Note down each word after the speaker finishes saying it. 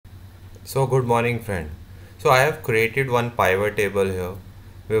So good morning friend. So I have created one pivot table here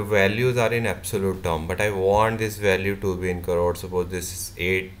where values are in absolute term, but I want this value to be in crore. Suppose this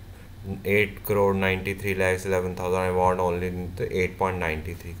is 8 crore 93 lakhs 11,000. I want only in the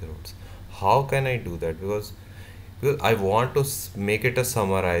 8.93 crores. How can I do that? Because I want to make it a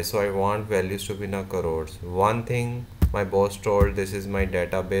summarize, so I want values to be in a crores. One thing my boss told, this is my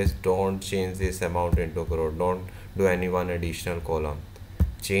database, don't change this amount into crore, don't do any one additional column,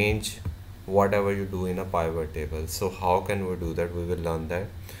 change whatever you do in a pivot table. So how can we do that? We will learn that.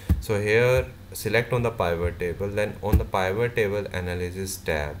 So here select on the pivot table, then on the pivot table analysis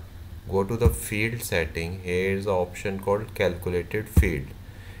tab, go to the field setting. Here is the option called calculated field.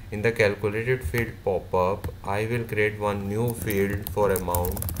 In the calculated field pop-up, I will create one new field for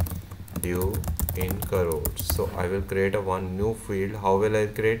amount due in crores. So I will create a one new field. How will I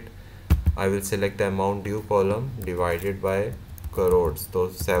create? I will select the amount due column divided by crores,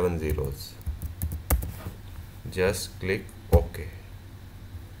 those 7 zeros. Just click OK.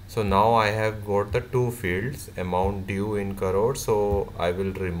 So now I have got the two fields, amount due in crores. So I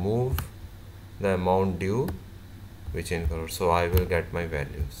will remove the amount due which in crores. So I will get my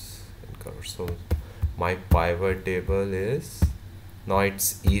values in crores. So my pivot table is, now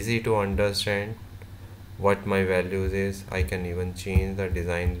it's easy to understand what my values is. I can even change the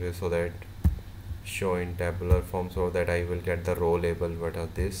design so that show in tabular form, so that I will get the row label what are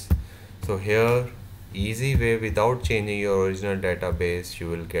this. So here easy way, without changing your original database, you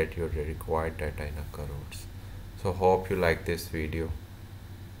will get your required data in a crores. So hope you like this video.